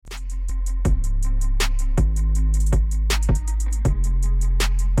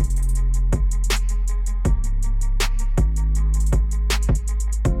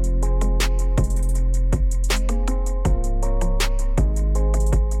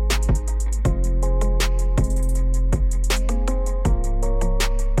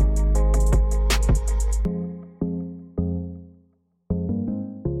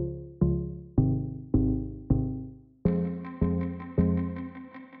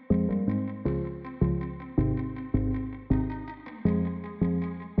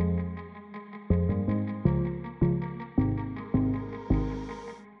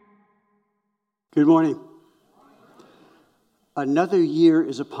Good morning. Another year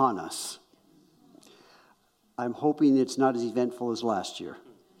is upon us. I'm hoping it's not as eventful as last year.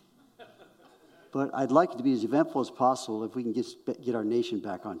 But I'd like it to be as eventful as possible if we can get our nation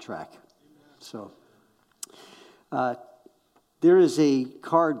back on track. So, there is a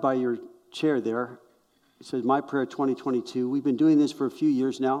card by your chair there. It says, My Prayer 2022. We've been doing this for a few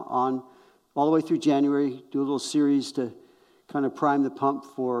years now, all the way through January, do a little series to kind of prime the pump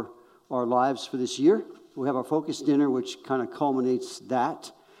for our lives for this year. We have our focus dinner, which kind of culminates that.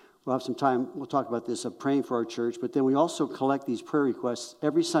 We'll have some time, we'll talk about this, of praying for our church, but then we also collect these prayer requests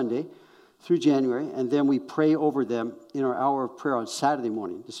every Sunday through January, and then we pray over them in our hour of prayer on Saturday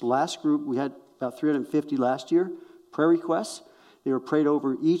morning. This last group, we had about 350 last year, prayer requests. They were prayed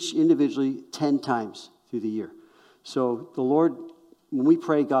over each individually 10 times through the year. So the Lord, when we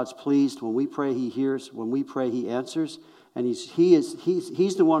pray, God's pleased. When we pray, He hears. When we pray, He answers. And He's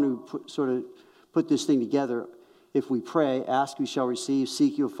the one who put this thing together. If we pray, ask, we shall receive,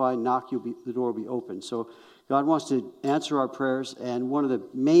 seek, you'll find, knock, the door will be open. So God wants to answer our prayers, and one of the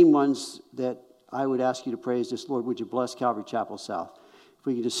main ones that I would ask you to pray is this: Lord, would you bless Calvary Chapel South? If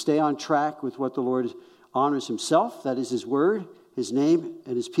we can just stay on track with what the Lord honors Himself, that is His word, His name,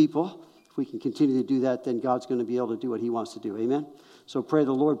 and His people. If we can continue to do that, then God's going to be able to do what He wants to do. Amen? So pray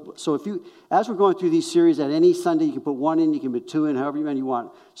the Lord. So as we're going through these series, at any Sunday, you can put one in, you can put two in, however many you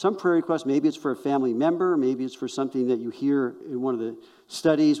want. Some prayer requests, maybe it's for a family member, maybe it's for something that you hear in one of the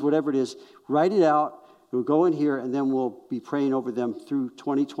studies, whatever it is. Write it out. We'll go in here, and then we'll be praying over them through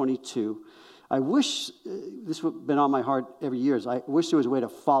 2022. I wish, this would have been on my heart every year, I wish there was a way to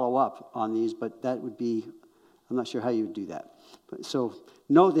follow up on these, but that would be, I'm not sure how you would do that. So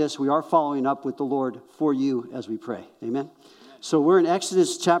know this, we are following up with the Lord for you as we pray. Amen? So we're in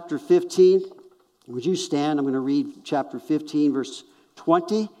Exodus chapter 15. Would you stand? I'm going to read chapter 15, verse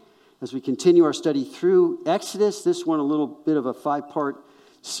 20. As we continue our study through Exodus, this one a little bit of a 5-part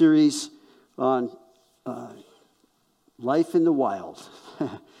series on life in the wild.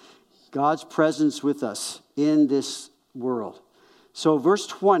 God's presence with us in this world. So verse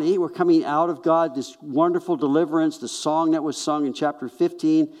 20, we're coming out of God, this wonderful deliverance, the song that was sung in chapter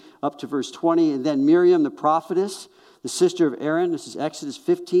 15 up to verse 20. And then Miriam, the prophetess, the sister of Aaron, this is Exodus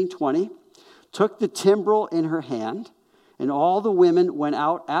 15:20, took the timbrel in her hand, and all the women went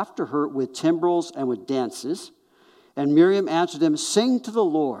out after her with timbrels and with dances. And Miriam answered them, Sing to the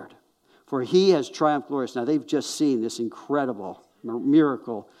Lord, for He has triumphed glorious. Now they've just seen this incredible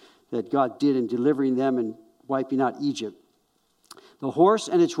miracle that God did in delivering them and wiping out Egypt. The horse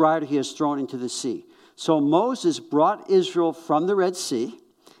and its rider He has thrown into the sea. So Moses brought Israel from the Red Sea.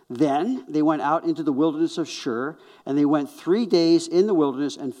 Then they went out into the wilderness of Shur, and they went 3 days in the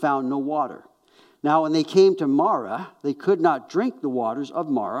wilderness and found no water. Now when they came to Marah, they could not drink the waters of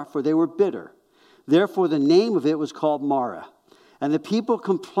Marah, for they were bitter. Therefore the name of it was called Marah. And the people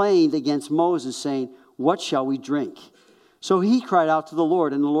complained against Moses, saying, What shall we drink? So he cried out to the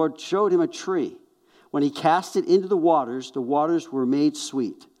Lord, and the Lord showed him a tree. When he cast it into the waters were made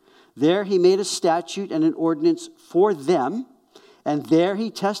sweet. There he made a statute and an ordinance for them, and there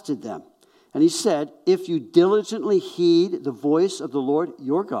he tested them. And he said, If you diligently heed the voice of the Lord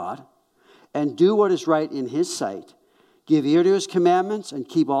your God, and do what is right in His sight, give ear to His commandments, and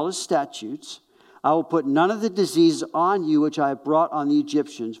keep all His statutes, I will put none of the diseases on you which I have brought on the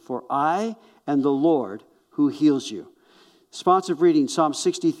Egyptians, for I am the Lord who heals you. Responsive reading, Psalm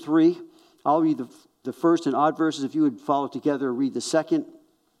 63. I'll read the first and odd verses. If you would follow together, read the second.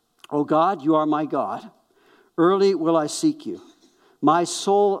 O God, you are my God. Early will I seek you. My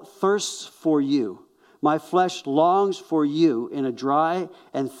soul thirsts for you. My flesh longs for you in a dry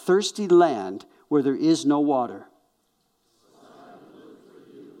and thirsty land where there is no water.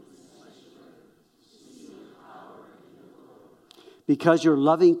 Because your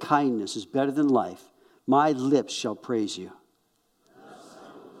loving kindness is better than life, my lips shall praise you.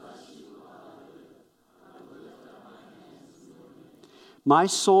 My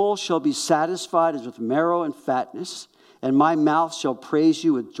soul shall be satisfied as with marrow and fatness, and my mouth shall praise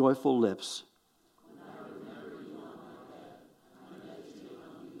you with joyful lips.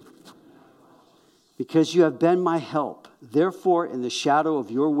 Because you have been my help, therefore in the shadow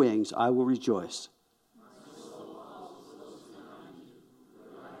of your wings I will rejoice.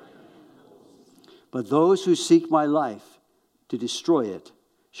 But those who seek my life to destroy it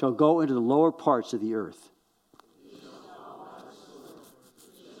shall go into the lower parts of the earth.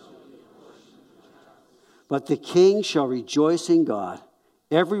 But the king shall rejoice in God.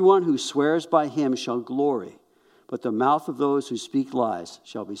 Everyone who swears by Him shall glory. But the mouth of those who speak lies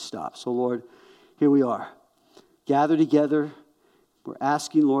shall be stopped. So Lord, here we are, gathered together We're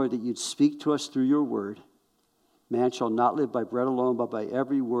asking, Lord, that you'd speak to us through your word. Man shall not live by bread alone, but by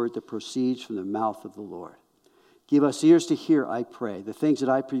every word that proceeds from the mouth of the Lord. Give us ears to hear, I pray. The things that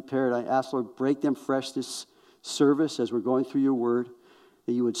I prepared, I ask, Lord, break them fresh this service as we're going through your word.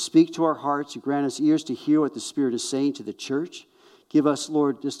 That you would speak to our hearts. You grant us ears to hear what the Spirit is saying to the church. Give us,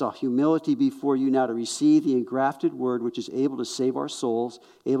 Lord, just a humility before you now to receive the engrafted word, which is able to save our souls,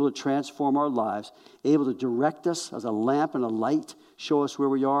 able to transform our lives, able to direct us as a lamp and a light, show us where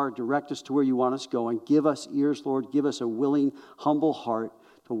we are, direct us to where you want us going. Give us ears, Lord. Give us a willing, humble heart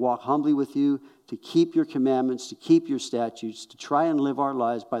to walk humbly with you, to keep your commandments, to keep your statutes, to try and live our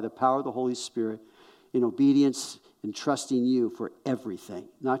lives by the power of the Holy Spirit in obedience and trusting you for everything,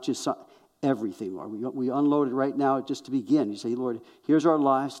 not just everything, Lord. We unload it right now just to begin. You say, Lord, here's our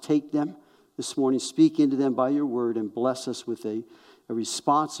lives. Take them this morning. Speak into them by your word and bless us with a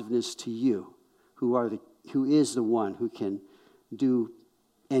responsiveness to you, who is the one who can do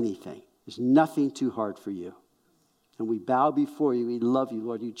anything. There's nothing too hard for you. And we bow before you. We love you,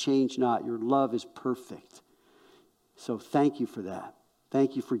 Lord. You change not. Your love is perfect. So thank you for that.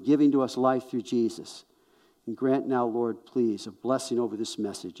 Thank you for giving to us life through Jesus. And grant now, Lord, please, a blessing over this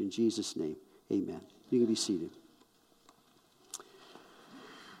message. In Jesus' name, amen. You can be seated.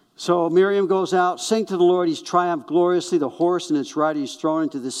 So Miriam goes out, sing to the Lord. He's triumphed gloriously. The horse and its rider he's thrown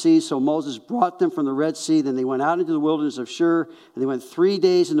into the sea. So Moses brought them from the Red Sea. Then they went out into the wilderness of Shur. And they went 3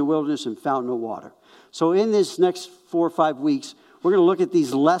 days in the wilderness and found no water. So in this next 4 or 5 weeks, we're going to look at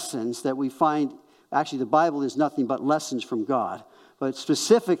these lessons that we find. Actually, the Bible is nothing but lessons from God. But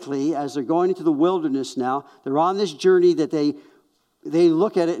specifically, as they're going into the wilderness now, they're on this journey that they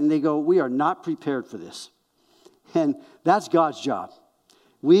look at it and they go, we are not prepared for this. And that's God's job.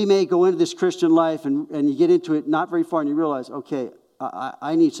 We may go into this Christian life and you get into it not very far and you realize, okay,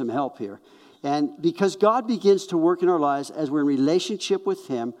 I need some help here. And because God begins to work in our lives as we're in relationship with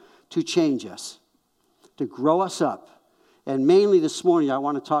him to change us, to grow us up. And mainly this morning, I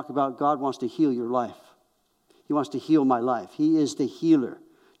want to talk about God wants to heal your life. He wants to heal my life. He is the healer,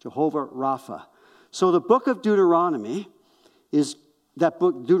 Jehovah Rapha. So the book of Deuteronomy is, that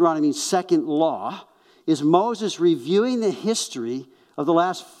book, Deuteronomy's second law, is Moses reviewing the history of the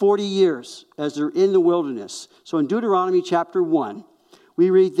last 40 years as they're in the wilderness. So in Deuteronomy chapter 1, we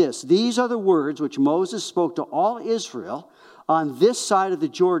read this. These are the words which Moses spoke to all Israel on this side of the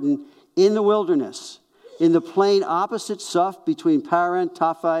Jordan in the wilderness, in the plain opposite Suph between Paran,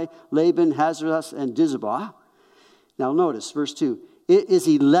 Taphai, Laban, Hazeroth, and Dizabah. Now notice, verse 2. It is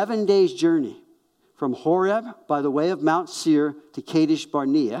 11 days' journey from Horeb by the way of Mount Seir to Kadesh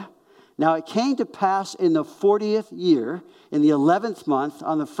Barnea. Now it came to pass in the 40th year, in the 11th month,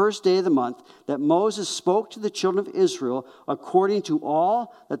 on the first day of the month, that Moses spoke to the children of Israel according to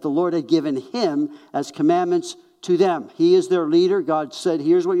all that the Lord had given him as commandments to them. He is their leader. God said,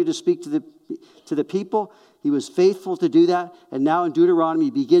 here's what you're to speak to the people. He was faithful to do that. And now in Deuteronomy,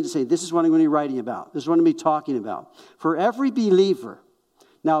 he begins to say, this is what I'm going to be writing about. This is what I'm going to be talking about. For every believer,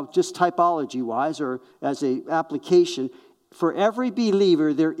 now just typology-wise or as an application, for every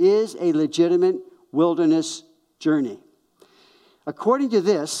believer, there is a legitimate wilderness journey. According to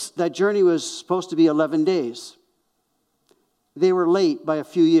this, that journey was supposed to be 11 days. They were late by a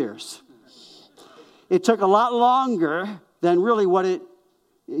few years. It took a lot longer than really what it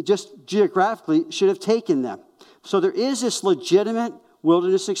just geographically should have taken them. So there is this legitimate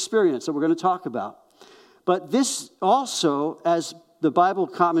wilderness experience that we're going to talk about. But this also, as the Bible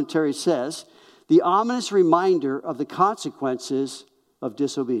commentary says, the ominous reminder of the consequences of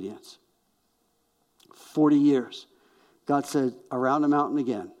disobedience. 40 years. God said, around the mountain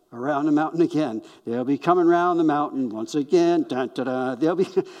again. Around the mountain again. They'll be coming around the mountain once again. Dun, dun, dun. They'll be,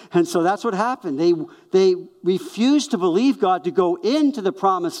 and so that's what happened. They refused to believe God to go into the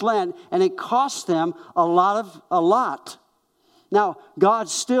promised land, and it cost them a lot. Now, God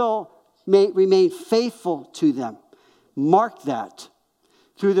still remained faithful to them. Mark that.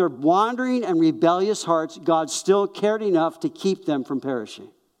 Through their wandering and rebellious hearts, God still cared enough to keep them from perishing.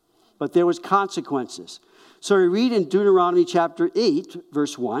 But there was consequences. So we read in Deuteronomy chapter 8,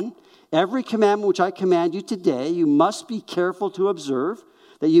 verse 1, every commandment which I command you today, you must be careful to observe,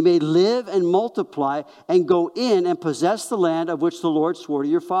 that you may live and multiply and go in and possess the land of which the Lord swore to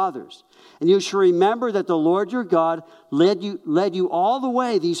your fathers. And you shall remember that the Lord your God led you all the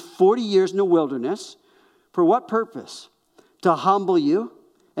way these 40 years in the wilderness. For what purpose? To humble you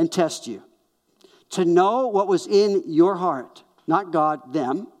and test you. To know what was in your heart, not God,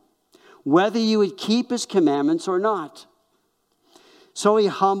 them, whether you would keep his commandments or not. So he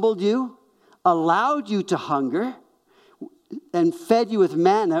humbled you, allowed you to hunger, and fed you with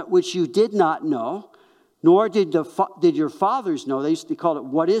manna, which you did not know, Nor did your fathers know. They called it,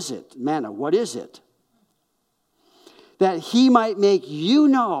 what is it? Manna, what is it? That he might make you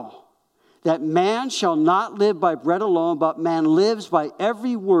know that man shall not live by bread alone, but man lives by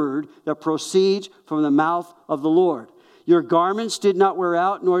every word that proceeds from the mouth of the Lord. Your garments did not wear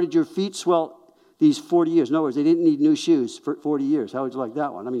out, nor did your feet swell these 40 years. In other words, they didn't need new shoes for 40 years. How would you like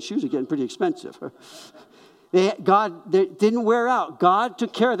that one? I mean, shoes are getting pretty expensive. They didn't wear out. God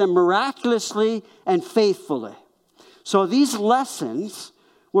took care of them miraculously and faithfully. So these lessons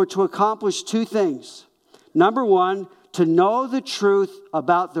were to accomplish two things. Number one, to know the truth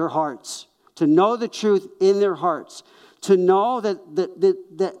about their hearts. To know the truth in their hearts. To know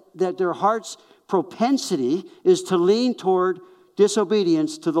that their heart's propensity is to lean toward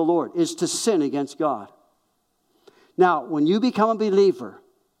disobedience to the Lord, is to sin against God. Now, when you become a believer,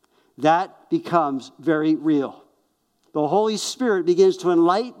 that becomes very real. The Holy Spirit begins to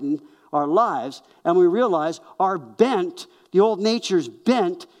enlighten our lives, and we realize our bent, the old nature's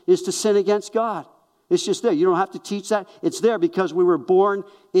bent, is to sin against God. It's just there. You don't have to teach that. It's there because we were born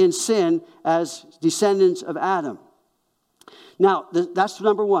in sin as descendants of Adam. Now, that's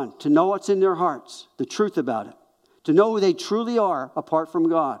number one, to know what's in their hearts, the truth about it. To know who they truly are apart from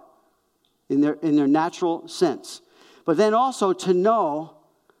God in their natural sense. But then also to know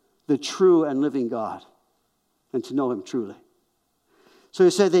the true and living God and to know him truly. So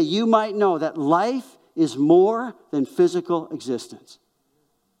he said that you might know that life is more than physical existence.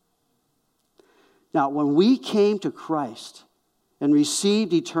 Now, when we came to Christ and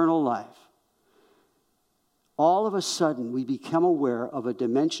received eternal life, all of a sudden we become aware of a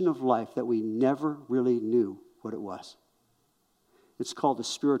dimension of life that we never really knew what it was. It's called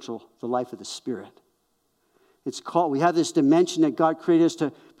the life of the Spirit. We have this dimension that God created us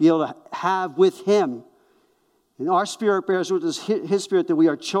to be able to have with him. And our spirit bears with us, his spirit, that we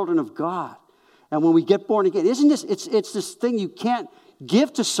are children of God. And when we get born again, it's this thing you can't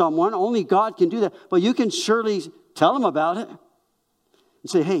give to someone. Only God can do that. But you can surely tell them about it and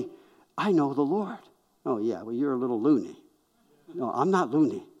say, hey, I know the Lord. Oh, yeah, well, you're a little loony. No, I'm not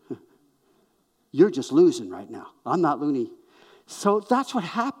loony. You're just losing right now. I'm not loony. So that's what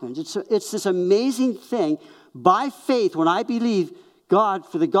happens. It's this amazing thing. By faith, when I believe God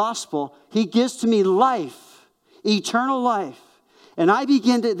for the gospel, he gives to me life, eternal life. And I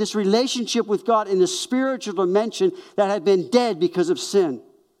begin this relationship with God in the spiritual dimension that had been dead because of sin.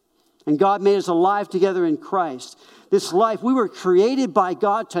 And God made us alive together in Christ. This life, we were created by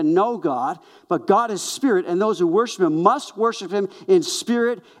God to know God, but God is spirit, and those who worship him must worship him in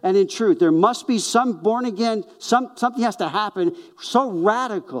spirit and in truth. There must be some born again, something has to happen so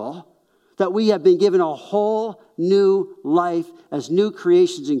radical that we have been given a whole new life as new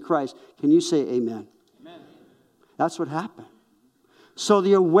creations in Christ. Can you say amen? Amen. That's what happened. So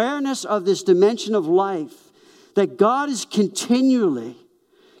the awareness of this dimension of life, that God is continually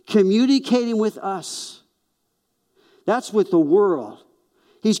communicating with us. That's with the world.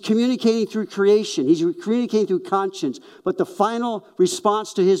 He's communicating through creation. He's communicating through conscience. But the final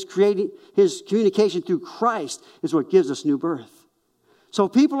response to his communication through Christ is what gives us new birth. So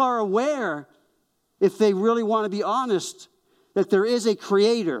people are aware, if they really want to be honest, that there is a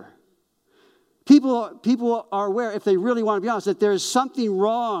creator. People are aware, if they really want to be honest, that there is something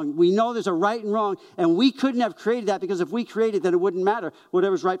wrong. We know there's a right and wrong, and we couldn't have created that, because if we created, then it wouldn't matter.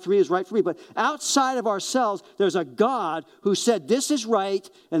 Whatever's right for me is right for me. But outside of ourselves, there's a God who said this is right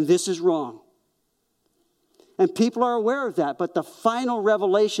and this is wrong. And people are aware of that. But the final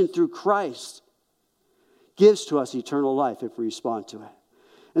revelation through Christ gives to us eternal life if we respond to it.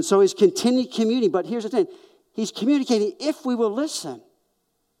 And so he's continued communicating. But here's the thing. He's communicating if we will listen.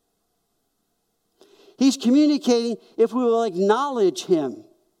 He's communicating if we will acknowledge him,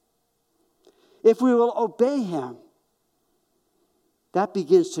 if we will obey him. That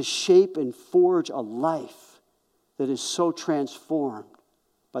begins to shape and forge a life that is so transformed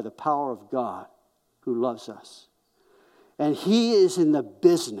by the power of God who loves us. And he is in the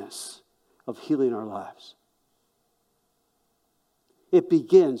business of healing our lives. It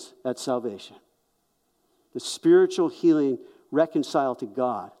begins at salvation. The spiritual healing reconciled to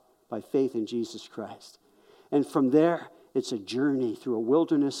God by faith in Jesus Christ. And from there, it's a journey through a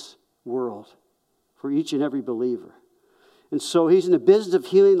wilderness world for each and every believer. And so he's in the business of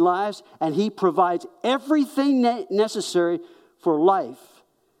healing lives, and he provides everything necessary for life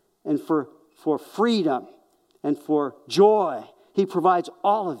and for freedom and for joy. He provides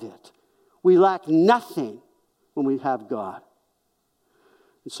all of it. We lack nothing when we have God.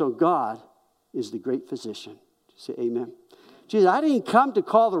 And so God is the great physician. Say amen. Jesus, I didn't come to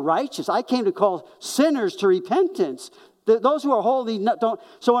call the righteous. I came to call sinners to repentance. Those who are holy don't.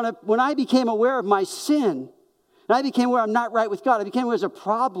 So when I became aware of my sin, and I became aware I'm not right with God, I became aware there's a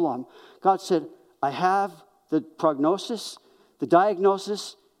problem. God said, I have the prognosis, the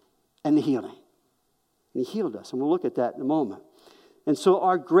diagnosis, and the healing. And he healed us. And we'll look at that in a moment. And so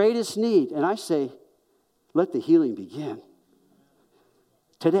our greatest need, and I say, let the healing begin.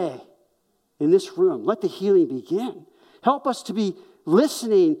 Today, in this room, let the healing begin. Help us to be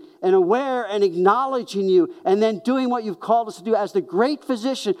listening and aware and acknowledging you, and then doing what you've called us to do as the great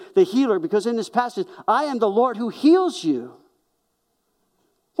physician, the healer, because in this passage, I am the Lord who heals you.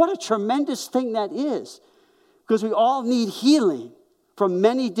 What a tremendous thing that is, because we all need healing from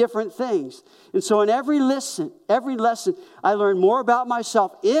many different things. And so in every lesson, I learn more about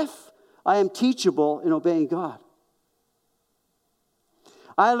myself if I am teachable in obeying God.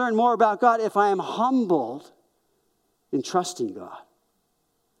 I learn more about God if I am humbled in trusting God.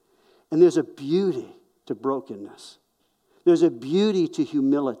 And there's a beauty to brokenness. There's a beauty to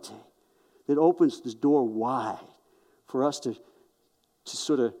humility that opens this door wide for us to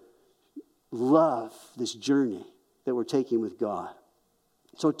sort of love this journey that we're taking with God.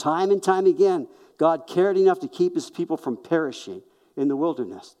 So time and time again, God cared enough to keep his people from perishing in the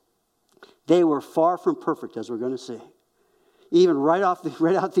wilderness. They were far from perfect, as we're going to see. Even right out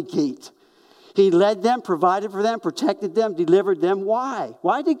the gate. He led them, provided for them, protected them, delivered them. Why?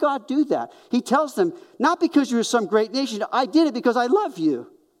 Why did God do that? He tells them, not because you're some great nation. I did it because I love you.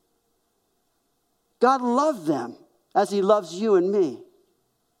 God loved them as he loves you and me.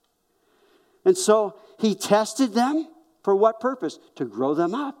 And so he tested them for what purpose? To grow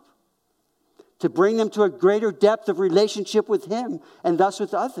them up. To bring them to a greater depth of relationship with him and thus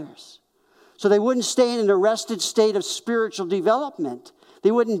with others. So they wouldn't stay in an arrested state of spiritual development.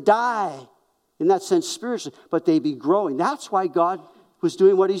 They wouldn't die in that sense spiritually, but they'd be growing. That's why God was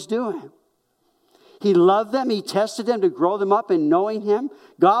doing what he's doing. He loved them. He tested them to grow them up in knowing him.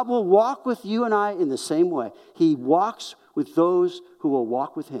 God will walk with you and I in the same way. He walks with those who will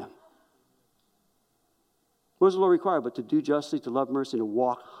walk with him. What does the Lord require? But to do justly, to love mercy, and to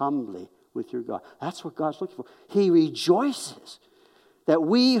walk humbly with your God. That's what God's looking for. He rejoices that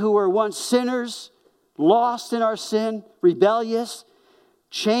we who were once sinners, lost in our sin, rebellious,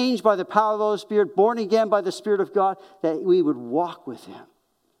 changed by the power of the Holy Spirit, born again by the Spirit of God, that we would walk with him.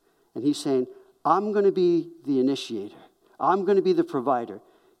 And he's saying, I'm going to be the initiator. I'm going to be the provider.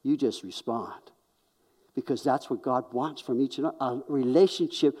 You just respond. Because that's what God wants from each other, a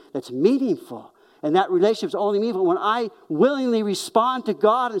relationship that's meaningful. And that relationship is only meaningful when I willingly respond to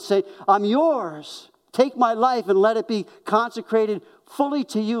God and say, I'm yours. Take my life and let it be consecrated fully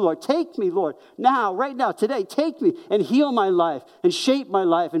to you, Lord. Take me, Lord, now, right now, today, take me and heal my life and shape my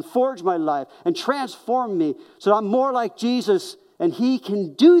life and forge my life and transform me so that I'm more like Jesus, and he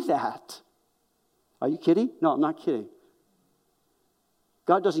can do that. Are you kidding? No, I'm not kidding.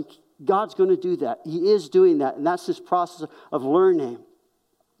 God's going to do that. He is doing that, and that's this process of learning.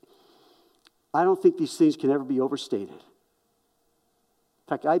 I don't think these things can ever be overstated. In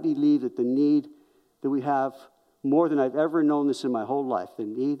fact, I believe that the need that we have, more than I've ever known this in my whole life, the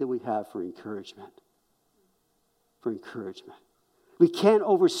need that we have for encouragement. For encouragement. We can't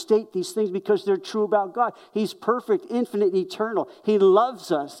overstate these things because they're true about God. He's perfect, infinite, eternal. He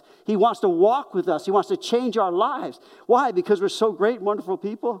loves us. He wants to walk with us. He wants to change our lives. Why? Because we're so great, wonderful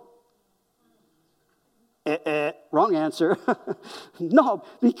people? Wrong answer. No,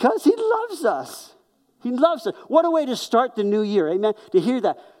 because he loves us. He loves us. What a way to start the new year, amen? To hear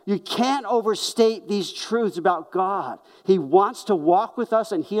that. You can't overstate these truths about God. He wants to walk with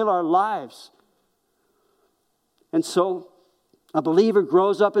us and heal our lives. And so, a believer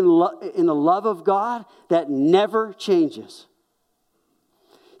grows up in the love of God that never changes.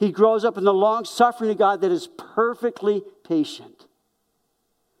 He grows up in the long-suffering of God that is perfectly patient.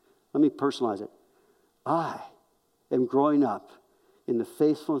 Let me personalize it. I am growing up in the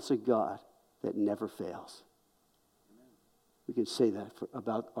faithfulness of God that never fails. We can say that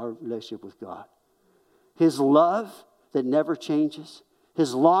about our relationship with God. His love that never changes.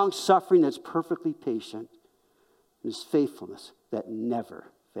 His long-suffering that's perfectly patient. And his faithfulness that never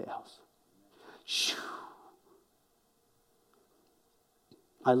fails.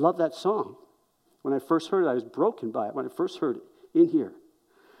 I love that song. When I first heard it, I was broken by it. When I first heard it in here.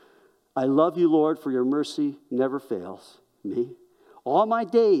 I love you, Lord, for your mercy never fails me. All my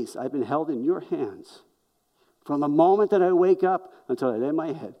days I've been held in your hands. From the moment that I wake up until I lay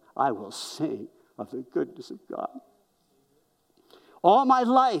my head, I will sing of the goodness of God. All my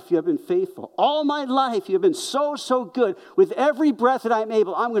life you have been faithful. All my life you have been so, so good. With every breath that I'm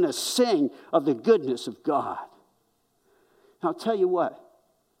able, I'm going to sing of the goodness of God. And I'll tell you what,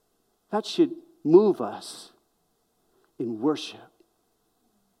 that should move us in worship.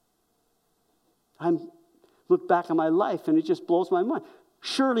 I look back on my life and it just blows my mind.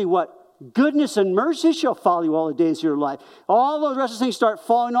 Surely what? Goodness and mercy shall follow you all the days of your life. All those rest of the things start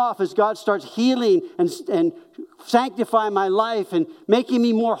falling off as God starts healing and sanctifying my life and making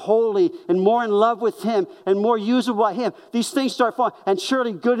me more holy and more in love with Him and more usable by Him. These things start falling. And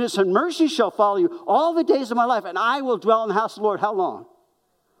surely goodness and mercy shall follow you all the days of my life. And I will dwell in the house of the Lord. How long?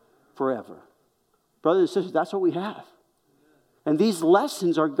 Forever. Brothers and sisters, that's what we have. And these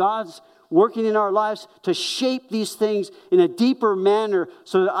lessons are God's working in our lives to shape these things in a deeper manner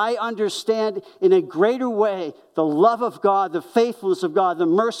so that I understand in a greater way the love of God, the faithfulness of God, the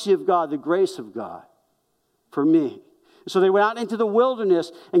mercy of God, the grace of God for me. So they went out into the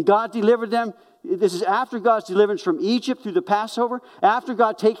wilderness and God delivered them. This is after God's deliverance from Egypt through the Passover, after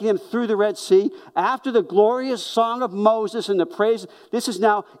God taking them through the Red Sea, after the glorious song of Moses and the praise. This is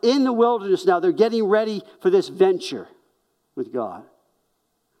now in the wilderness now. They're getting ready for this venture with God.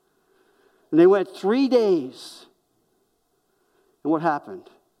 And they went 3 days. And what happened?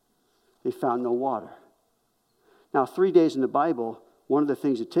 They found no water. Now, 3 days in the Bible, one of the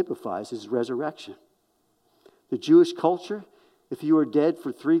things it typifies is resurrection. The Jewish culture, if you were dead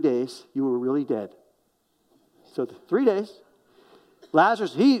for 3 days, you were really dead. So 3 days.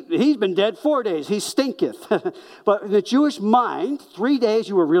 Lazarus, he's been dead 4 days. He stinketh. But in the Jewish mind, 3 days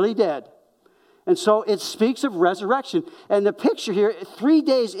you were really dead. And so it speaks of resurrection. And the picture here, 3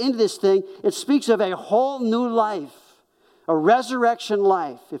 days into this thing, it speaks of a whole new life, a resurrection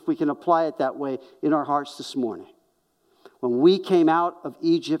life, if we can apply it that way in our hearts this morning. When we came out of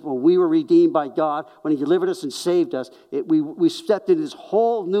Egypt, when we were redeemed by God, when He delivered us and saved us, we stepped into this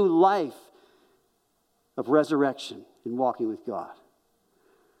whole new life of resurrection in walking with God.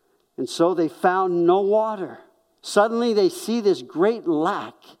 And so they found no water. Suddenly they see this great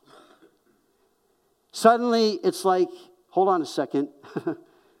lack. Suddenly, it's like, hold on a second. You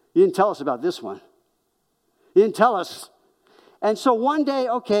didn't tell us about this one. You didn't tell us. And so one day,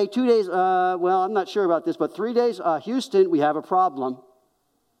 okay, 2 days, well, I'm not sure about this, but 3 days, Houston, we have a problem.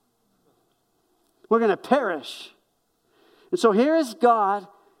 We're going to perish. And so here is God,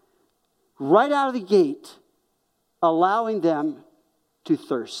 right out of the gate, allowing them to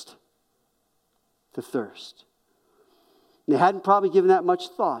thirst. To thirst. And they hadn't probably given that much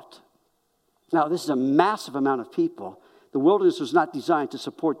thought. Now, this is a massive amount of people. The wilderness was not designed to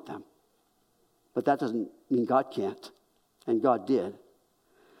support them. But that doesn't mean God can't. And God did.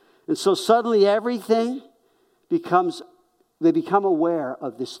 And so suddenly everything they become aware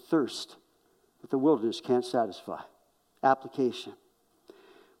of this thirst that the wilderness can't satisfy. Application.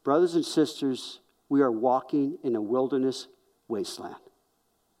 Brothers and sisters, we are walking in a wilderness wasteland.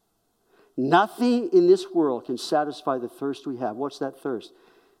 Nothing in this world can satisfy the thirst we have. What's that thirst?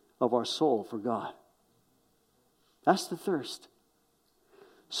 Of our soul for God. That's the thirst.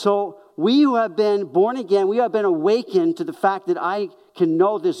 So we who have been born again, we have been awakened to the fact that I can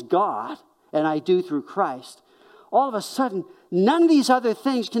know this God, and I do through Christ. All of a sudden, none of these other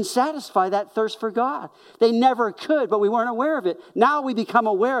things can satisfy that thirst for God. They never could, but we weren't aware of it. Now we become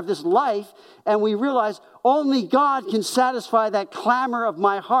aware of this life, and we realize only God can satisfy that clamor of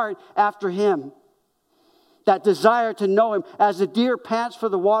my heart after Him. That desire to know Him. As the deer pants for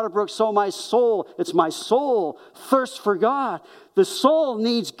the water brook, so my soul, it's my soul, thirsts for God. The soul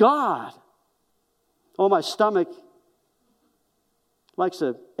needs God. Oh, my stomach likes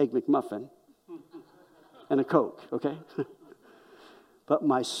an Egg McMuffin and a Coke, okay? But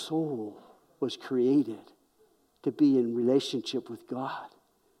my soul was created to be in relationship with God.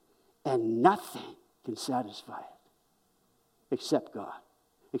 And nothing can satisfy it except God.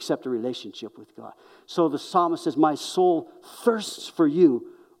 Except a relationship with God. So the psalmist says, my soul thirsts for you,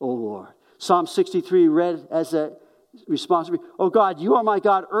 O Lord. Psalm 63 read as a response to me, oh God, you are my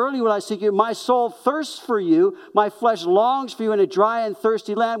God. Early will I seek you. My soul thirsts for you. My flesh longs for you in a dry and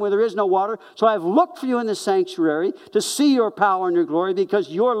thirsty land where there is no water. So I have looked for you in the sanctuary to see your power and your glory, because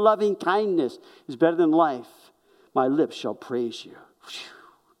your loving kindness is better than life. My lips shall praise you.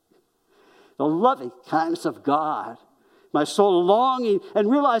 The loving kindness of God. My soul longing and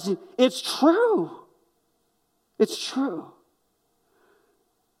realizing it's true. It's true.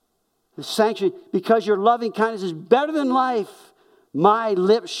 The sanctuary, because your loving kindness is better than life, my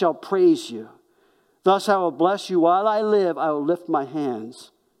lips shall praise you. Thus I will bless you while I live. I will lift my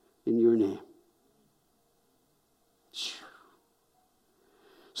hands in your name.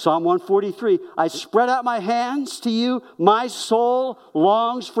 Psalm 143, I spread out my hands to you. My soul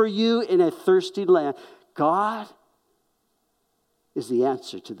longs for you in a thirsty land. God is the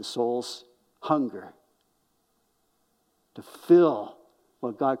answer to the soul's hunger. To fill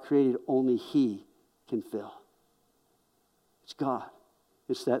what God created, only He can fill. It's God.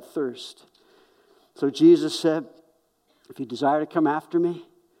 It's that thirst. So Jesus said, if you desire to come after me,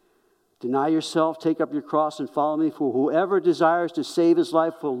 deny yourself, take up your cross, and follow me. For whoever desires to save his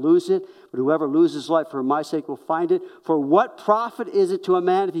life will lose it, but whoever loses life for my sake will find it. For what profit is it to a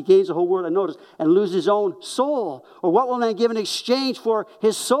man if he gains the whole world, and loses his own soul? Or what will a man give in exchange for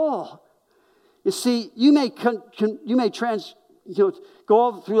his soul? You see, you may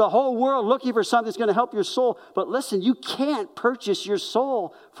go through the whole world looking for something that's going to help your soul, but listen, you can't purchase your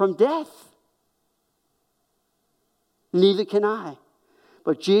soul from death. Neither can I.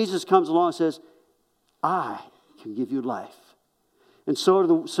 But Jesus comes along and says, I can give you life. And so to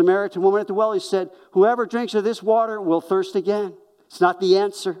the Samaritan woman at the well, he said, whoever drinks of this water will thirst again. It's not the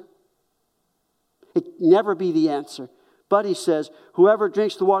answer. It can never be the answer. But he says, whoever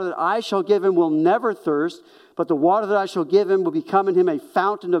drinks the water that I shall give him will never thirst, but the water that I shall give him will become in him a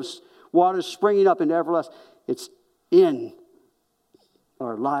fountain of water springing up into everlasting. It's in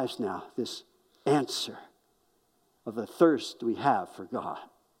our lives now, this answer of the thirst we have for God.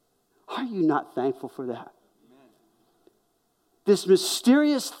 Are you not thankful for that? Amen. This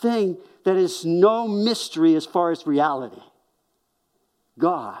mysterious thing that is no mystery as far as reality.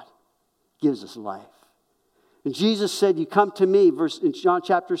 God gives us life. And Jesus said, you come to me, in John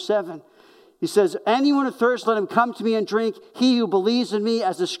chapter 7. He says, anyone who thirsts, let him come to me and drink. He who believes in me,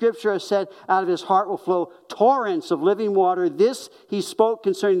 as the scripture has said, out of his heart will flow torrents of living water. This he spoke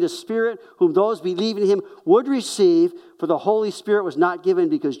concerning the Spirit, whom those believing in him would receive. For the Holy Spirit was not given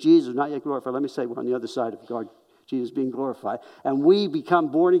because Jesus was not yet glorified. Let me say, we're on the other side of God, Jesus being glorified. And we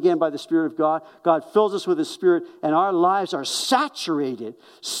become born again by the Spirit of God. God fills us with his Spirit, and our lives are saturated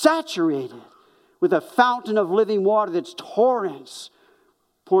with a fountain of living water that's torrents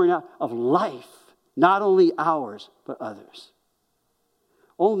pouring out of life, not only ours, but others.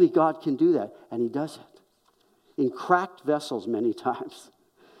 Only God can do that, and he does it in cracked vessels many times.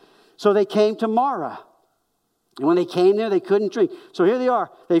 So they came to Marah, and when they came there, they couldn't drink. So here they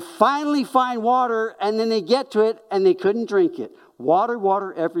are. They finally find water, and then they get to it, and they couldn't drink it.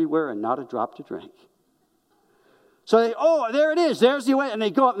 Water everywhere, and not a drop to drink. So there it is. There's the way. And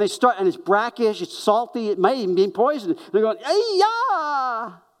they go up and they start, and it's brackish, it's salty, it may even be poisoned. They're going,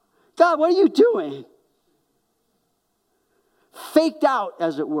 hey-ya! God, what are you doing? Faked out,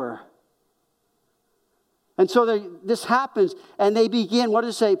 as it were. And so this happens, and they begin, what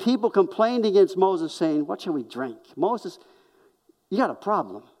does it say? People complained against Moses, saying, what shall we drink? Moses, you got a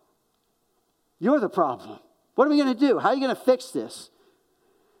problem. You're the problem. What are we going to do? How are you going to fix this?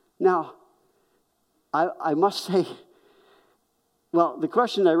 Now, I must say, well, the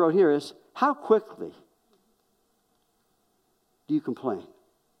question I wrote here is, how quickly do you complain?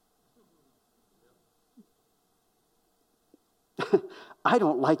 I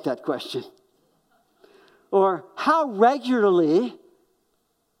don't like that question. Or, how regularly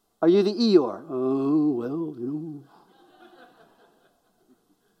are you the Eeyore? Oh, well, you know.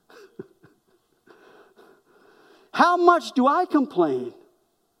 How much do I complain?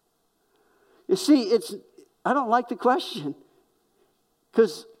 You see, I don't like the question.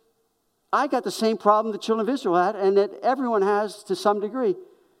 Because I got the same problem the children of Israel had, and that everyone has to some degree.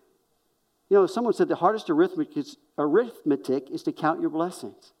 You know, someone said the hardest arithmetic is to count your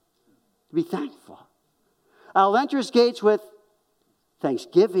blessings. To be thankful. I'll enter his gates with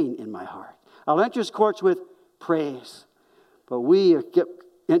thanksgiving in my heart. I'll enter his courts with praise. But we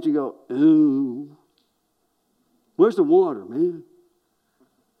tend to go, ooh, where's the water, man?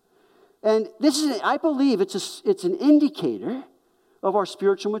 And I believe it's an indicator of our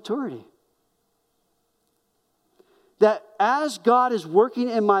spiritual maturity. That as God is working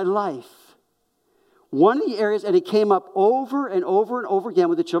in my life, one of the areas, and it came up over and over and over again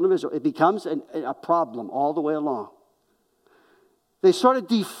with the children of Israel, it becomes a problem all the way along. They sort of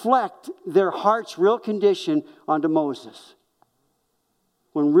deflect their heart's real condition onto Moses.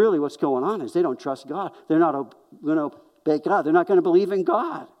 When really what's going on is they don't trust God. They're not going to obey God. They're not going to believe in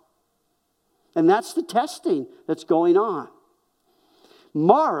God. And that's the testing that's going on.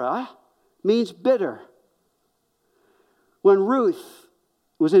 Marah means bitter. When Ruth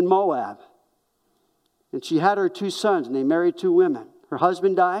was in Moab, and she had her 2 sons, and they married 2 women. Her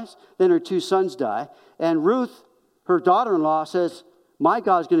husband dies, then her 2 sons die. And Ruth, her daughter-in-law, says, my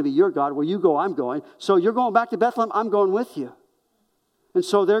God's going to be your God. Where you go, I'm going. So you're going back to Bethlehem, I'm going with you. And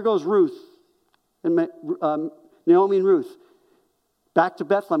so there goes Ruth, and Naomi and Ruth. Back to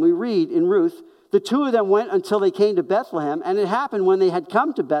Bethlehem. We read in Ruth, the 2 of them went until they came to Bethlehem. And it happened when they had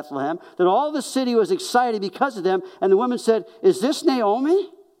come to Bethlehem that all the city was excited because of them. And the women said, is this Naomi?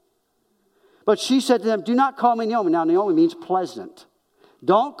 But she said to them, do not call me Naomi. Now, Naomi means pleasant.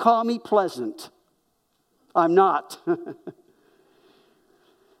 Don't call me pleasant. I'm not.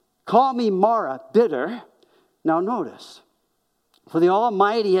 Call me Mara, bitter. Now notice, for the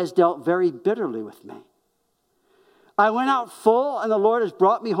Almighty has dealt very bitterly with me. I went out full, and the Lord has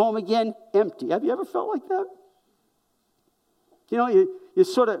brought me home again empty. Have you ever felt like that? You know, you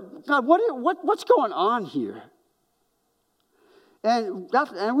sort of, God, what's going on here? And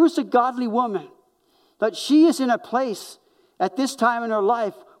Ruth's a godly woman. But she is in a place at this time in her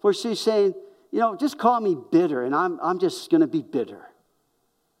life where she's saying, you know, just call me bitter, and I'm just going to be bitter.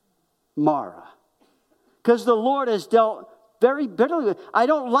 Mara. Because the Lord has dealt very bitterly with me. I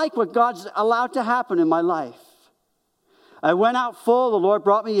don't like what God's allowed to happen in my life. I went out full, the Lord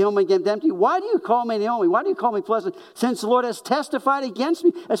brought me home again empty. Why do you call me Naomi? Why do you call me pleasant? Since the Lord has testified against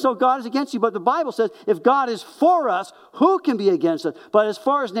me, and so God is against you. But the Bible says, if God is for us, who can be against us? But as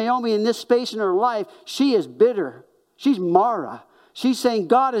far as Naomi in this space in her life, she is bitter. She's Mara. She's saying,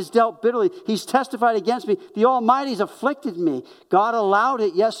 God has dealt bitterly. He's testified against me. The Almighty's afflicted me. God allowed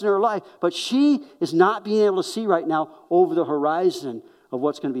it, yes, in her life. But she is not being able to see right now over the horizon of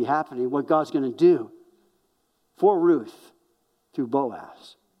what's going to be happening, what God's going to do for Ruth through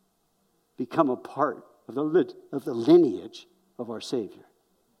Boaz. Become a part of the lineage of our Savior.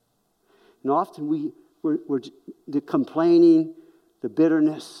 And often we're the complaining, the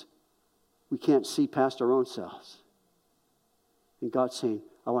bitterness, we can't see past our own selves. And God's saying,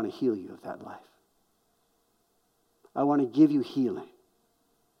 I want to heal you of that life. I want to give you healing.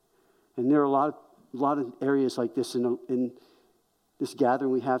 And there are a lot of areas like this in this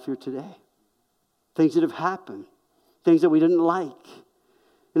gathering we have here today. Things that have happened. Things that we didn't like.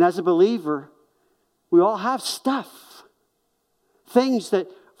 And as a believer, we all have stuff. Things that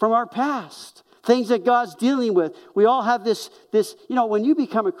from our past. Things that God's dealing with. We all have this, you know, when you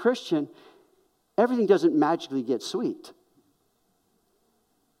become a Christian, everything doesn't magically get sweet.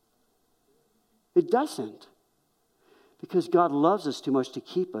 It doesn't. Because God loves us too much to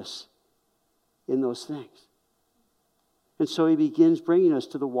keep us in those things. And so he begins bringing us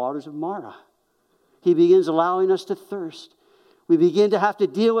to the waters of Mara. He begins allowing us to thirst. We begin to have to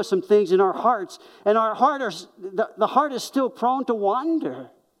deal with some things in our hearts. And our the heart is still prone to wander.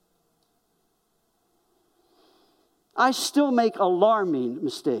 I still make alarming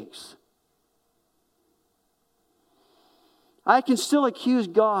mistakes. I can still accuse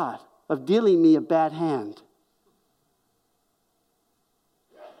God of dealing me a bad hand.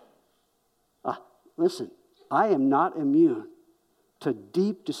 Listen, I am not immune to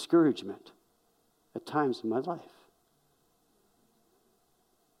deep discouragement at times in my life.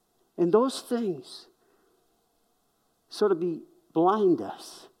 And those things sort of blind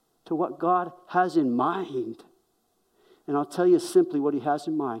us to what God has in mind. And I'll tell you simply what he has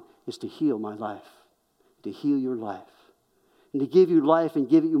in mind is to heal my life, to heal your life, and to give you life and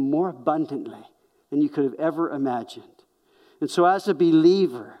give it you more abundantly than you could have ever imagined. And so as a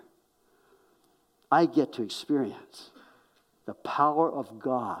believer, I get to experience the power of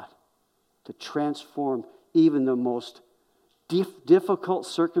God to transform even the most difficult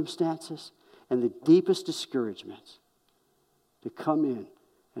circumstances and the deepest discouragements to come in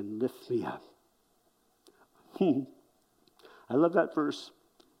and lift me up. I love that verse.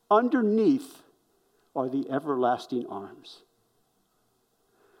 Underneath are the everlasting arms.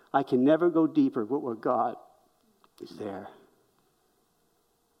 I can never go deeper but where God is there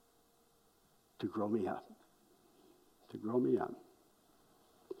to grow me up. To grow me up.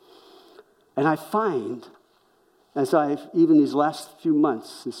 And I find, even these last few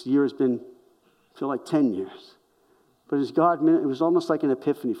months, this year has been, I feel like 10 years. But as God, it was almost like an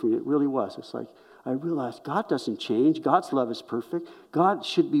epiphany for me. It really was. It's like, I realized God doesn't change. God's love is perfect. God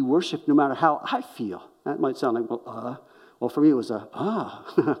should be worshipped no matter how I feel. That might sound like, well, for me it was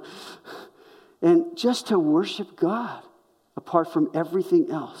And just to worship God, apart from everything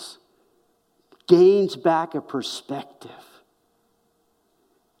else, gains back a perspective.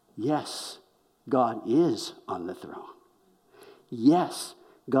 Yes, God is on the throne. Yes,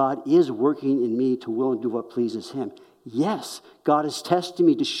 God is working in me to will and do what pleases him. Yes, God is testing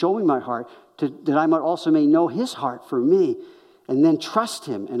me to show me my heart, that I might also may know his heart for me, and then trust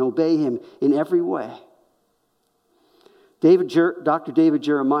him and obey him in every way. Dr. David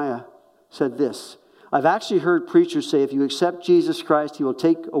Jeremiah said this, I've actually heard preachers say, if you accept Jesus Christ, he will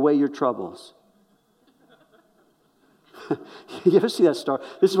take away your troubles. You ever see that star?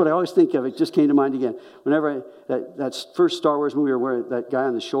 This is what I always think of. It just came to mind again. Whenever that first Star Wars movie where that guy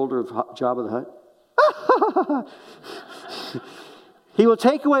on the shoulder of Jabba the Hutt. He will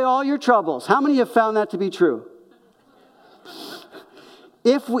take away all your troubles. How many have found that to be true?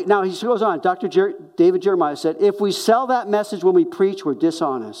 Now he goes on, David Jeremiah said, if we sell that message when we preach, we're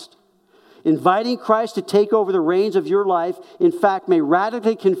dishonest. Inviting Christ to take over the reins of your life, in fact, may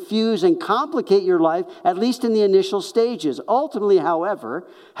radically confuse and complicate your life, at least in the initial stages. Ultimately, however,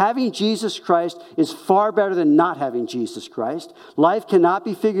 having Jesus Christ is far better than not having Jesus Christ. Life cannot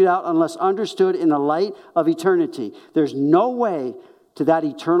be figured out unless understood in the light of eternity. There's no way to that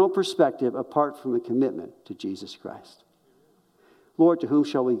eternal perspective apart from a commitment to Jesus Christ. Lord, to whom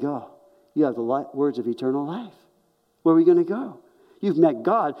shall we go? You have the words of eternal life. Where are we going to go? You've met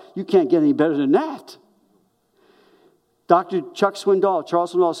God. You can't get any better than that. Dr. Charles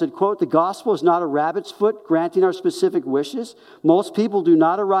Swindoll said, quote, "The gospel is not a rabbit's foot granting our specific wishes. Most people do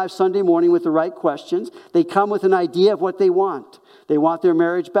not arrive Sunday morning with the right questions. They come with an idea of what they want. They want their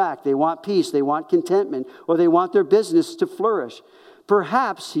marriage back. They want peace. They want contentment. Or they want their business to flourish.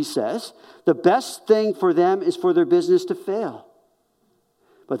 Perhaps," he says, "the best thing for them is for their business to fail."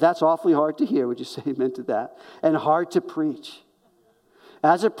 But that's awfully hard to hear. Would you say amen to that? And hard to preach.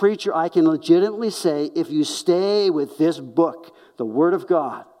 As a preacher, I can legitimately say, if you stay with this book, the Word of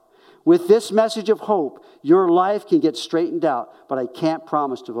God, with this message of hope, your life can get straightened out, but I can't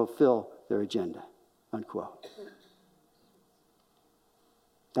promise to fulfill their agenda. Unquote.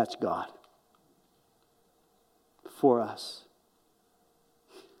 That's God for us.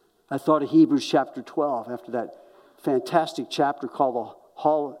 I thought of Hebrews chapter 12 after that fantastic chapter called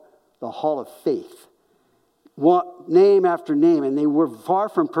the Hall of Faith. One, name after name, and they were far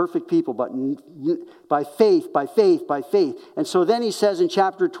from perfect people, but by faith, by faith, by faith. And so then he says in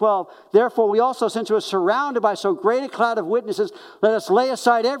chapter 12, "Therefore we also, since we are surrounded by so great a cloud of witnesses, let us lay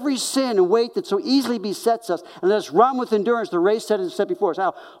aside every sin and weight that so easily besets us, and let us run with endurance the race that is set before us."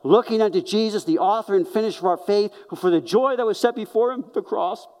 How? Looking unto Jesus, the author and finisher of our faith, who for the joy that was set before him, the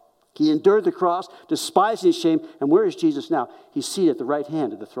cross, he endured the cross, despising his shame. And where is Jesus now? He's seated at the right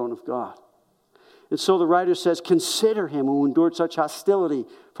hand of the throne of God. And so the writer says, "Consider him who endured such hostility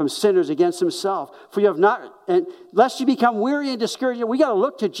from sinners against himself. For you have not, and lest you become weary and discouraged." We got to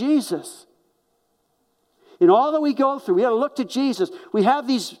look to Jesus. In all that we go through, we got to look to Jesus. We have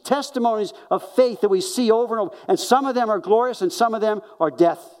these testimonies of faith that we see over and over. And some of them are glorious and some of them are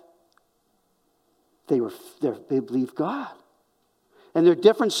death. They believed God. And their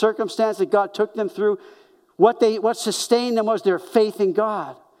different circumstances that God took them through, what sustained them was their faith in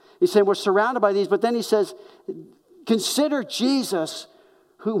God. He's saying we're surrounded by these, but then he says, consider Jesus,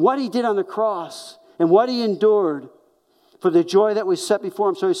 what he did on the cross and what he endured for the joy that was set before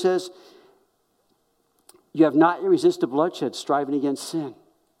him. So he says, you have not yet resisted bloodshed, striving against sin.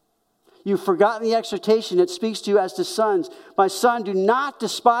 You've forgotten the exhortation that speaks to you as to sons. My son, do not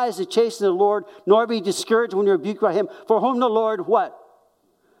despise the chastening of the Lord, nor be discouraged when you're rebuked by him. For whom the Lord, what?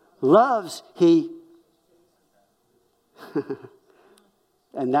 Loves, he.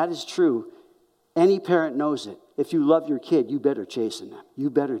 And that is true. Any parent knows it. If you love your kid, you better chasten them. You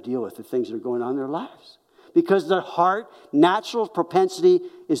better deal with the things that are going on in their lives. Because their heart, natural propensity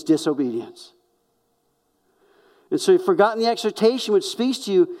is disobedience. And so you've forgotten the exhortation which speaks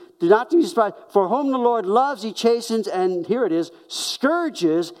to you. Do not be despised. For whom the Lord loves, he chastens, and here it is,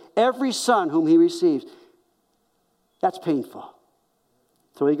 scourges every son whom he receives. That's painful.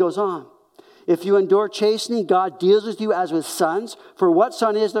 So he goes on. If you endure chastening, God deals with you as with sons. For what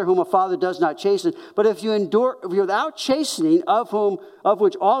son is there whom a father does not chasten? But if you're without chastening, of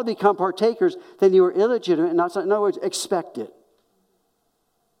which all become partakers, then you are illegitimate. In other words, expect it.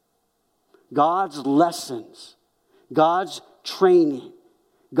 God's lessons, God's training,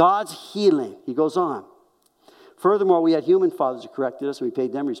 God's healing. He goes on. Furthermore, we had human fathers who corrected us, and we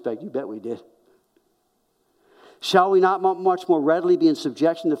paid them respect. You bet we did. Shall we not much more readily be in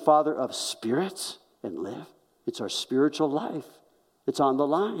subjection to the Father of spirits and live? It's our spiritual life. It's on the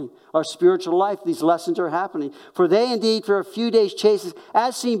line. Our spiritual life, these lessons are happening. For they indeed for a few days chasten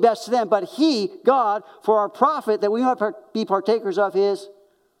as seemed best to them, but he, God, for our profit, that we might be partakers of his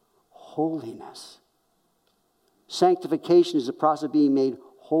holiness. Sanctification is the process of being made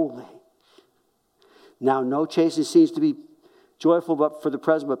holy. Now, no chastening seems to be joyful but for the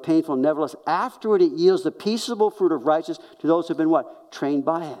present, but painful. Nevertheless, afterward it yields the peaceable fruit of righteousness to those who have been what? Trained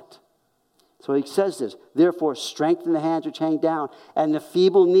by it. So he says this, therefore strengthen the hands which hang down and the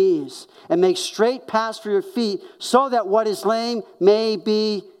feeble knees, and make straight paths for your feet, so that what is lame may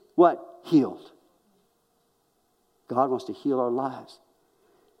be what? Healed. God wants to heal our lives.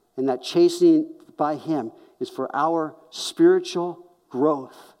 And that chastening by him is for our spiritual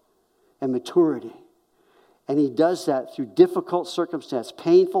growth and maturity. And he does that through difficult circumstances,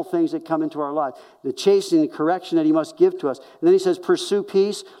 painful things that come into our life, the chastening and correction that he must give to us. And then he says, pursue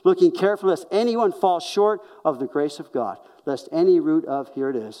peace, looking carefully lest anyone fall short of the grace of God, lest any root of, here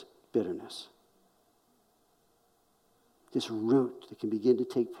it is, bitterness. This root that can begin to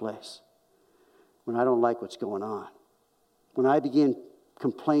take place. when I don't like what's going on. When I begin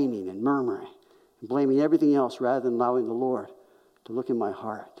complaining and murmuring and blaming everything else rather than allowing the Lord to look in my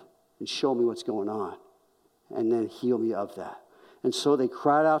heart and show me what's going on and then heal me of that. And so they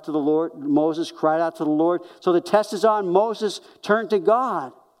cried out to the Lord. Moses cried out to the Lord. So the test is on. Moses turned to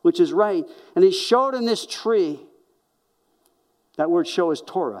God, which is right. And he showed him this tree. That word show is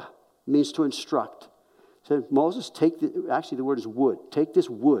Torah. It means to instruct. So Moses, actually the word is wood. Take this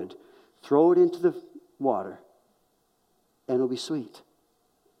wood, throw it into the water, and it'll be sweet.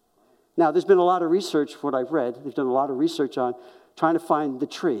 Now, there's been a lot of research, what I've read. They've done a lot of research on trying to find the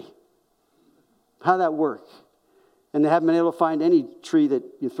tree. How that work? And they haven't been able to find any tree that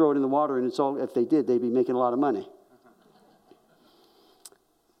you throw it in the water and it's all, if they did, they'd be making a lot of money.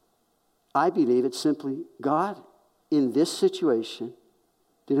 I believe it's simply God, in this situation,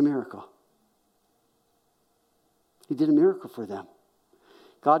 did a miracle. He did a miracle for them.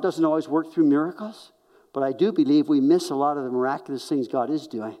 God doesn't always work through miracles, but I do believe we miss a lot of the miraculous things God is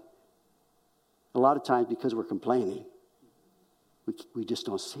doing. A lot of times because we're complaining. We just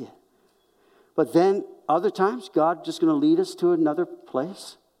don't see it. But then other times, God just going to lead us to another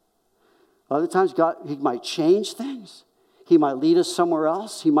place. Other times, God, He might change things. He might lead us somewhere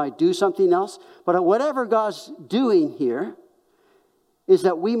else. He might do something else. But whatever God's doing here is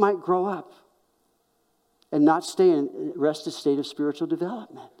that we might grow up and not stay in a rested state of spiritual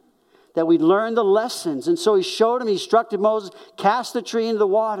development. That we learn the lessons. And so He showed him, He instructed Moses, cast the tree into the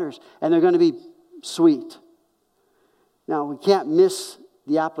waters, and they're going to be sweet. Now, we can't miss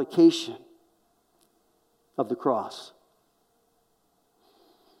the application of the cross.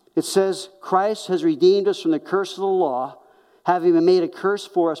 It says, Christ has redeemed us from the curse of the law, having been made a curse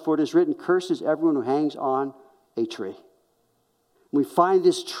for us, for it is written, cursed is everyone who hangs on a tree. We find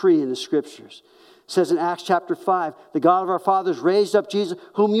this tree in the Scriptures. It says in Acts chapter 5, the God of our fathers raised up Jesus,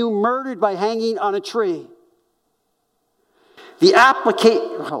 whom you murdered by hanging on a tree. The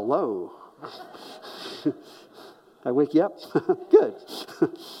application... Hello. I wake you up? Good.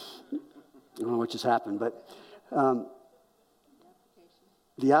 I don't know what just happened, but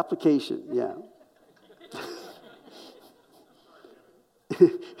the application, yeah.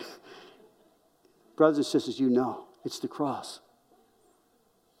 Brothers and sisters, you know, it's the cross.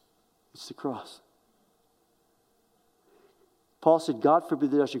 It's the cross. Paul said, God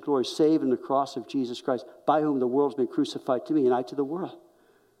forbid that I should glory save in the cross of Jesus Christ, by whom the world has been crucified to me and I to the world.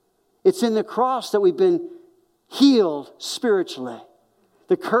 It's in the cross that we've been healed spiritually.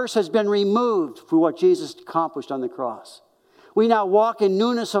 The curse has been removed for what Jesus accomplished on the cross. We now walk in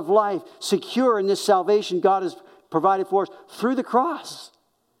newness of life, secure in this salvation God has provided for us through the cross.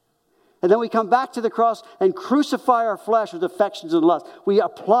 And then we come back to the cross and crucify our flesh with affections and lusts. We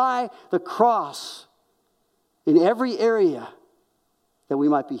apply the cross in every area that we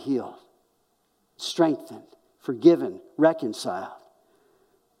might be healed, strengthened, forgiven, reconciled.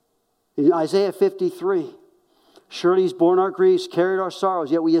 In Isaiah 53, surely He's borne our griefs, carried our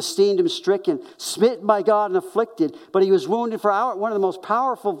sorrows, yet we esteemed Him stricken, smitten by God and afflicted. But He was wounded for our... One of the most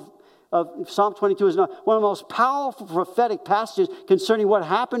powerful... Psalm 22 is one of the most powerful prophetic passages concerning what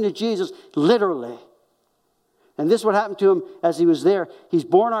happened to Jesus, literally. And this is what happened to Him as He was there. He's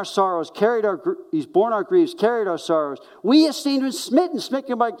borne our sorrows, He's borne our griefs, carried our sorrows. We esteemed Him smitten,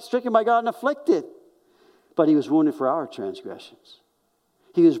 stricken by God and afflicted. But He was wounded for our transgressions.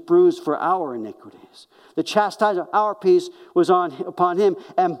 He was bruised for our iniquities. The chastisement of our peace was upon Him.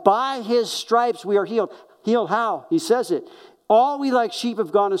 And by His stripes we are healed. Healed how? He says it. All we like sheep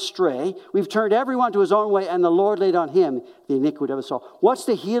have gone astray. We've turned everyone to his own way, and the Lord laid on Him the iniquity of us all. What's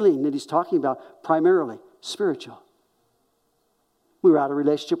the healing that He's talking about? Primarily spiritual. We were out of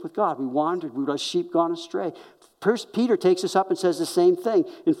relationship with God. We wandered. We were like sheep gone astray. First Peter takes us up and says the same thing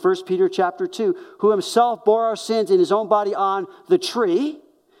in 1 Peter chapter 2, who Himself bore our sins in His own body on the tree,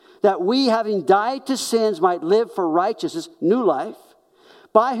 that we, having died to sins, might live for righteousness, new life,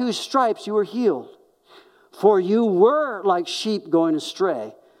 by whose stripes you were healed. For you were like sheep going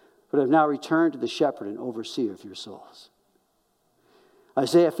astray, but have now returned to the shepherd and overseer of your souls.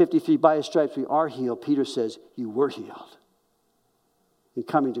 Isaiah 53, by His stripes we are healed. Peter says, you were healed in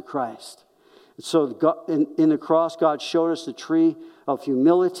coming to Christ. And so God, in the cross, God showed us the tree of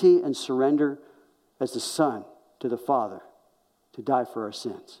humility and surrender as the Son to the Father to die for our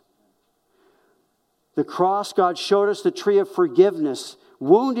sins. The cross, God showed us the tree of forgiveness,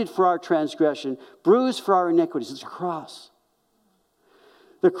 wounded for our transgression, bruised for our iniquities. It's a cross.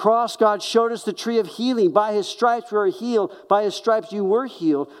 The cross, God showed us the tree of healing. By His stripes we are healed. By His stripes you were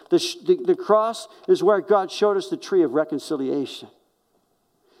healed. The cross is where God showed us the tree of reconciliation.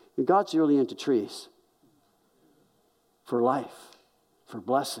 And God's really into trees. For life. For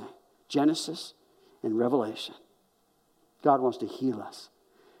blessing. Genesis, in Revelation. God wants to heal us.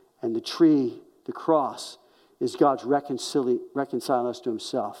 And the tree, the cross, is God's reconciling us to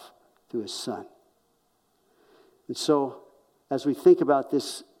himself through his Son. And so, as we think about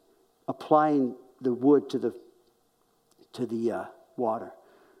this, applying the wood to the water,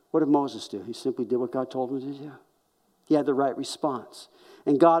 what did Moses do? He simply did what God told him to do. He had the right response.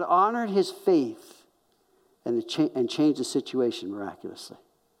 And God honored his faith and changed the situation miraculously.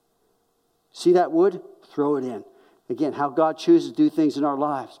 See that wood? Throw it in. Again, how God chooses to do things in our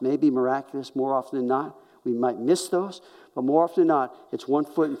lives may be miraculous more often than not. We might miss those, but more often than not, it's one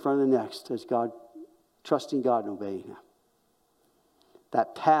foot in front of the next as God, trusting God and obeying him.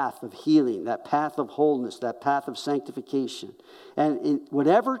 That path of healing, that path of wholeness, that path of sanctification. And in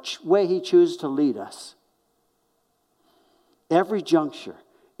whatever way he chooses to lead us, every juncture,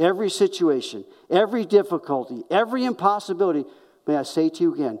 every situation, every difficulty, every impossibility, may I say to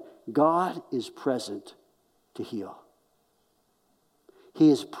you again, God is present to heal. He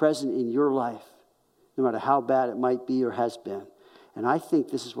is present in your life, no matter how bad it might be or has been. And I think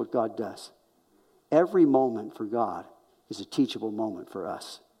this is what God does. Every moment for God is a teachable moment for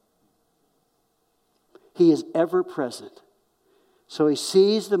us. He is ever present. So he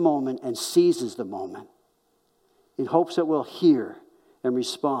sees the moment and seizes the moment in hopes that we'll hear and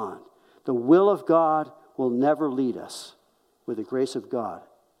respond. The will of God will never lead us where the grace of God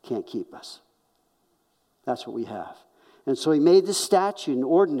can't keep us. That's what we have. And so he made this statute, an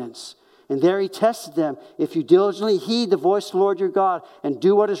ordinance, and there he tested them. If you diligently heed the voice of the Lord your God and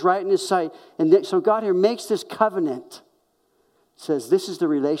do what is right in his sight. And so God here makes this covenant. Says, this is the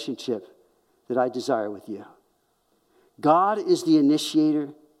relationship that I desire with you. God is the initiator.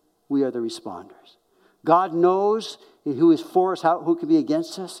 We are the responders. God knows who is for us, who can be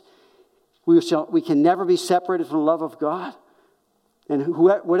against us. We can never be separated from the love of God. And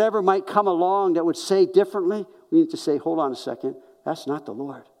whatever might come along that would say differently, we need to say, hold on a second. That's not the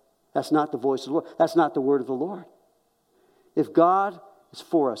Lord. That's not the voice of the Lord. That's not the word of the Lord. If God is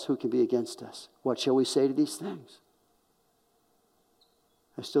for us, who can be against us? What shall we say to these things?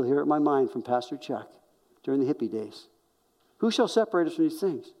 I still hear it in my mind from Pastor Chuck during the hippie days. Who shall separate us from these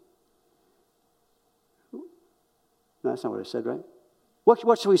things? No, that's not what I said, right?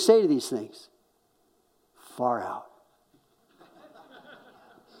 What should we say to these things? Far out.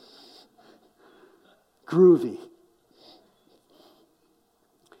 Groovy.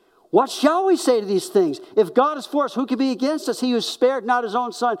 What shall we say to these things? If God is for us, who can be against us? He who spared not his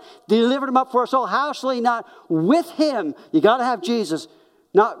own son, delivered him up for us all. How shall he not with him? You got to have Jesus.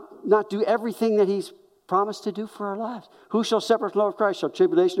 Not do everything that he's promised to do for our lives. Who shall separate the love of Christ? Shall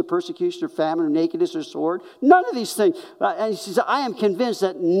tribulation or persecution or famine or nakedness or sword? None of these things. And he says, I am convinced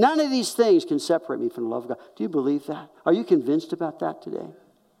that none of these things can separate me from the love of God. Do you believe that? Are you convinced about that today?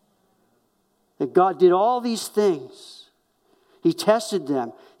 That God did all these things. He tested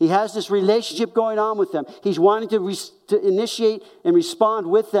them. He has this relationship going on with them. He's wanting to initiate and respond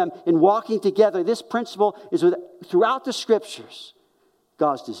with them in walking together. This principle is throughout the scriptures.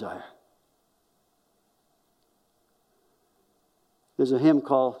 God's desire. There's a hymn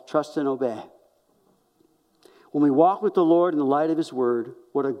called Trust and Obey. When we walk with the Lord in the light of his word,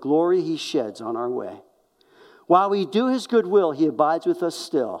 what a glory he sheds on our way. While we do his good will, he abides with us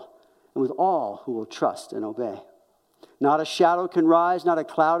still, and with all who will trust and obey. Not a shadow can rise, not a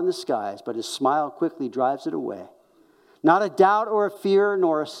cloud in the skies, but his smile quickly drives it away. Not a doubt or a fear,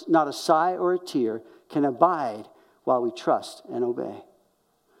 not a sigh or a tear can abide while we trust and obey.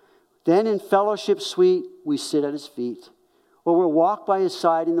 Then in fellowship sweet, we sit at his feet, or we'll walk by his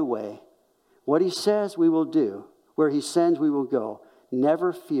side in the way. What he says, we will do. Where he sends, we will go.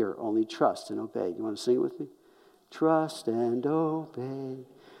 Never fear, only trust and obey. You want to sing it with me? Trust and obey,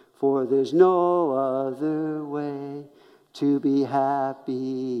 for there's no other way to be happy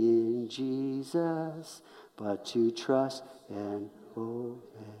in Jesus, but to trust and obey.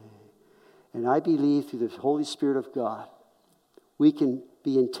 And I believe through the Holy Spirit of God, we can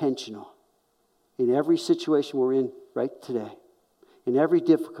be intentional in every situation we're in right today, in every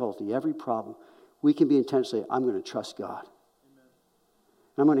difficulty, every problem. We can be intentional. I'm going to trust God. Amen.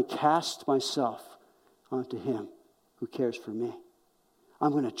 I'm going to cast myself onto him who cares for me.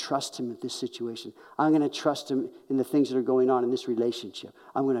 I'm going to trust him in this situation. I'm going to trust him in the things that are going on in this relationship.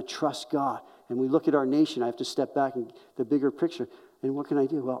 I'm going to trust God. And we look at our nation. I have to step back and the bigger picture. And what can I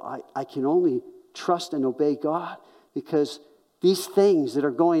do? Well, I can only trust and obey God because these things that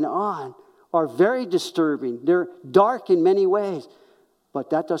are going on are very disturbing. They're dark in many ways. But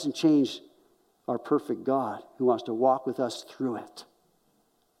that doesn't change our perfect God who wants to walk with us through it.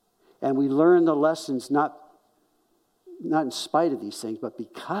 And we learn the lessons not in spite of these things, but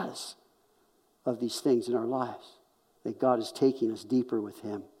because of these things in our lives, that God is taking us deeper with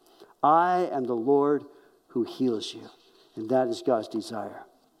him. I am the Lord who heals you. And that is God's desire.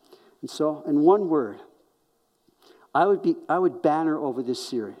 And so, in one word, I would banner over this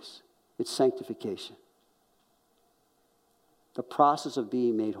series. It's sanctification. The process of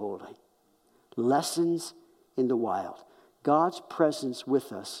being made holy. Lessons in the wild. God's presence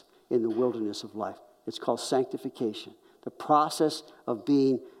with us in the wilderness of life. It's called sanctification. The process of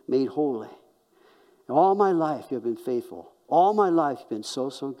being made holy. And all my life you have been faithful. All my life you've been so,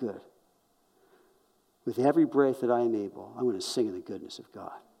 so good. With every breath that I am able, I'm going to sing of the goodness of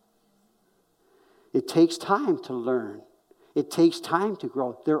God. It takes time to learn. It takes time to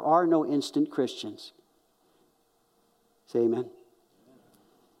grow. There are no instant Christians. Say amen.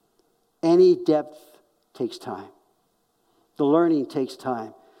 Any depth takes time. The learning takes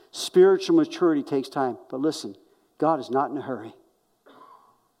time. Spiritual maturity takes time. But listen, God is not in a hurry.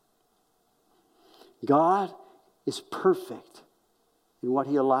 God is perfect in what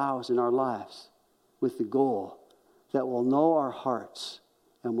he allows in our lives with the goal that we'll know our hearts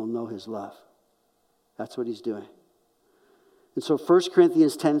and we'll know his love. That's what he's doing. And so 1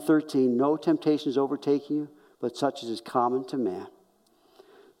 Corinthians 10:13, no temptation is overtaking you, but such as is common to man.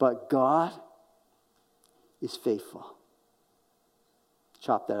 But God is faithful.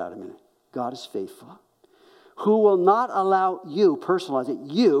 Chop that out a minute. God is faithful. Who will not allow you, personalize it,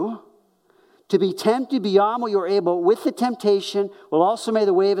 you, to be tempted beyond what you're able. With the temptation will also make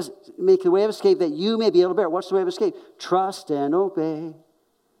the way of escape that you may be able to bear. What's the way of escape? Trust and obey.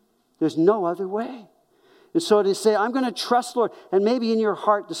 There's no other way. And so to say, I'm going to trust Lord. And maybe in your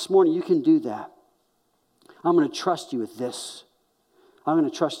heart this morning you can do that. I'm going to trust you with this. I'm going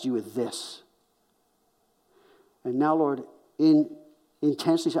to trust you with this. And now, Lord,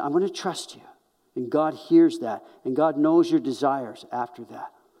 intensely say, I'm going to trust you. And God hears that. And God knows your desires after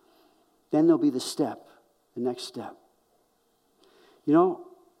that. Then there'll be the next step. You know,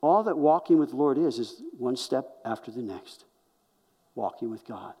 all that walking with the Lord is one step after the next. Walking with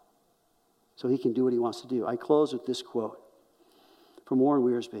God. So he can do what he wants to do. I close with this quote from Warren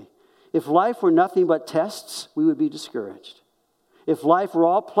Wiersbe. If life were nothing but tests, we would be discouraged. If life were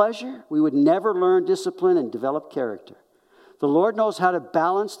all pleasure, we would never learn discipline and develop character. The Lord knows how to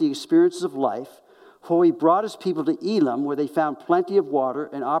balance the experiences of life, for he brought his people to Elim, where they found plenty of water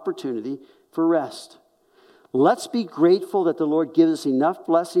and opportunity for rest. Let's be grateful that the Lord gives us enough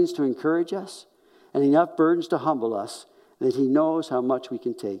blessings to encourage us and enough burdens to humble us, and that he knows how much we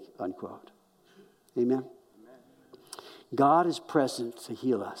can take, unquote. Amen? God is present to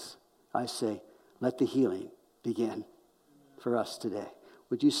heal us. I say, let the healing begin for us today.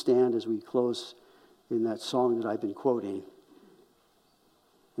 Would you stand as we close in that song that I've been quoting?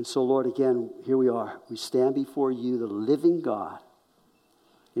 And so, Lord, again, here we are. We stand before you, the living God,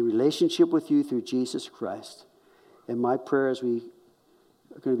 in relationship with you through Jesus Christ. And my prayer as we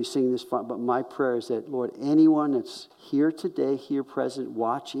are going to be singing this, but my prayer is that, Lord, anyone that's here today, here present,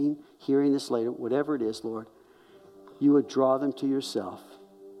 watching, hearing this later, whatever it is, Lord, you would draw them to yourself,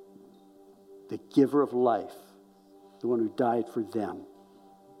 the giver of life, the one who died for them,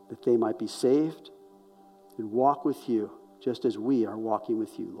 that they might be saved and walk with you just as we are walking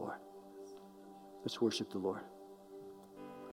with you, Lord. Let's worship the Lord.